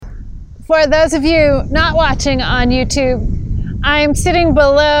For those of you not watching on YouTube, I'm sitting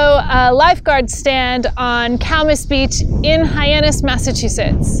below a lifeguard stand on Calmus Beach in Hyannis,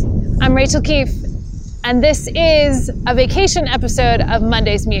 Massachusetts. I'm Rachael Keefe, and this is a vacation episode of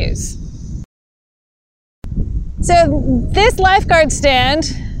Monday's Muse. So this lifeguard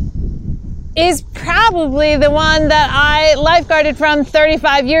stand is probably the one that I lifeguarded from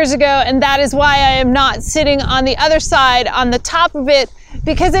 35 years ago, and that is why I am not sitting on the other side on the top of it,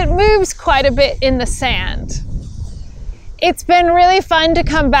 because it moves quite a bit in the sand. It's been really fun to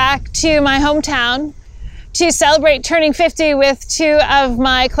come back to my hometown to celebrate turning 50 with two of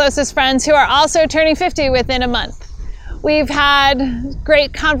my closest friends who are also turning 50 within a month. We've had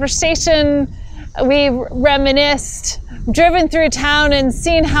great conversation, we've reminisced, driven through town and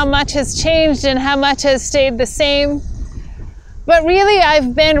seen how much has changed and how much has stayed the same. But really,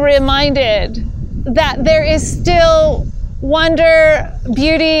 I've been reminded that there is still wonder,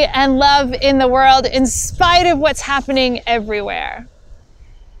 beauty, and love in the world in spite of what's happening everywhere.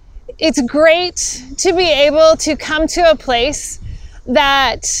 It's great to be able to come to a place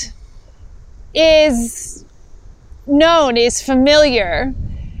that is known, is familiar,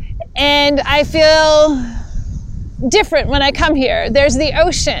 and I feel different when I come here. There's the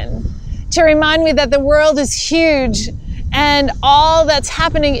ocean to remind me that the world is huge and all that's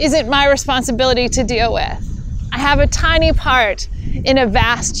happening isn't my responsibility to deal with. I have a tiny part in a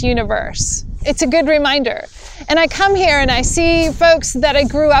vast universe. It's a good reminder. And I come here and I see folks that I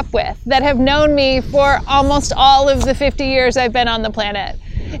grew up with that have known me for almost all of the 50 years I've been on the planet.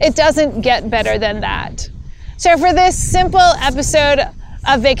 It doesn't get better than that. So for this simple episode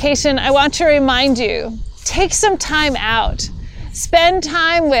of vacation, I want to remind you, take some time out. Spend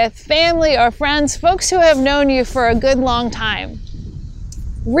time with family or friends, folks who have known you for a good long time.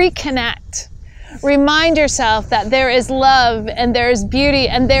 Reconnect. Remind yourself that there is love and there is beauty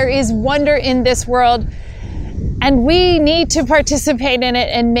and there is wonder in this world, and we need to participate in it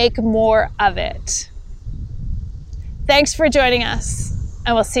and make more of it. Thanks for joining us,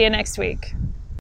 and we'll see you next week.